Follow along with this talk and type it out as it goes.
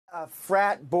A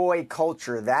frat boy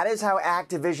culture. That is how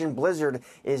Activision Blizzard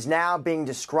is now being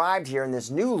described here in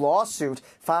this new lawsuit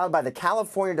filed by the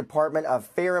California Department of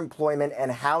Fair Employment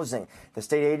and Housing. The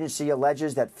state agency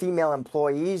alleges that female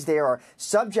employees there are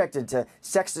subjected to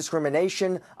sex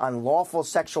discrimination, unlawful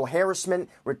sexual harassment,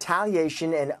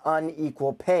 retaliation, and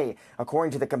unequal pay.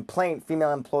 According to the complaint,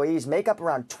 female employees make up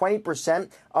around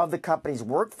 20% of the company's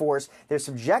workforce. They're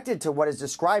subjected to what is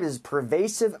described as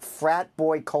pervasive frat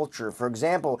boy culture. For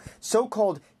example,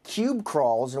 so-called cube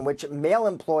crawls, in which male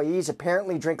employees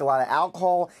apparently drink a lot of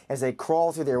alcohol as they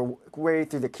crawl through their way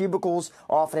through the cubicles,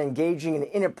 often engaging in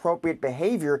inappropriate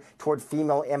behavior toward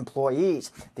female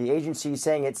employees. The agency is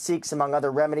saying it seeks, among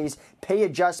other remedies, pay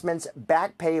adjustments,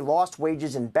 back pay, lost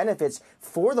wages, and benefits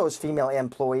for those female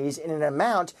employees in an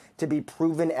amount to be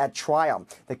proven at trial.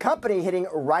 The company hitting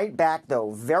right back,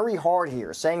 though, very hard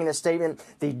here, saying in a statement,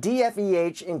 the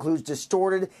DFEH includes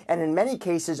distorted and, in many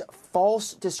cases,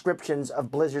 false descriptions of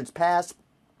Blizzard's past.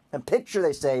 A picture,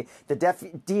 they say, the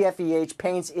DFEH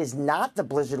paints is not the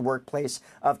Blizzard workplace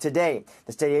of today.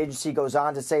 The state agency goes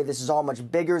on to say this is all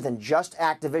much bigger than just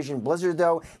Activision Blizzard,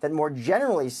 though, that more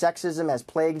generally sexism has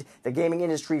plagued the gaming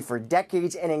industry for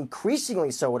decades, and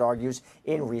increasingly so, it argues,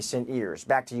 in recent years.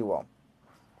 Back to you all.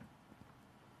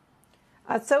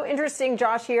 So interesting,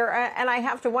 Josh, here. And I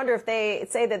have to wonder, if they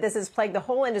say that this has plagued the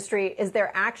whole industry, is there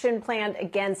action planned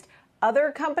against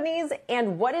other companies?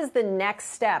 And what is the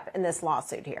next step in this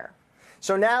lawsuit here?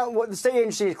 So now the state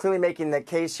agency is clearly making the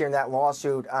case here in that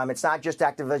lawsuit. It's not just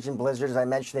Activision Blizzard. As I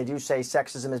mentioned, they do say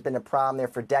sexism has been a problem there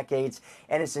for decades,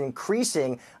 and it's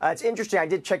increasing. It's interesting. I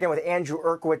did check in with Andrew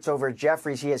Urquhart over at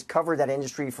Jefferies. He has covered that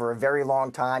industry for a very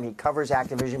long time. He covers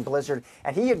Activision Blizzard,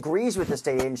 and he agrees with the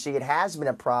state agency. It has been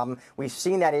a problem. We've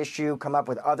seen that issue come up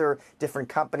with other different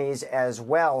companies as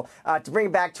well. To bring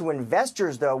it back to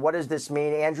investors, though, what does this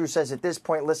mean? Andrew says at this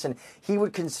point, listen, he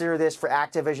would consider this for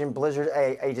Activision Blizzard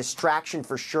a distraction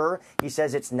for sure. He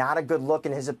says it's not a good look,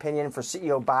 in his opinion, for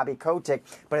CEO Bobby Kotick.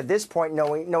 But at this point,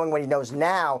 knowing what he knows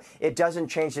now, it doesn't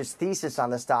change his thesis on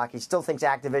the stock. He still thinks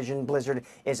Activision Blizzard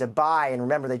is a buy. And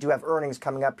remember, they do have earnings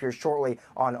coming up here shortly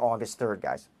on August 3rd,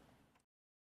 guys.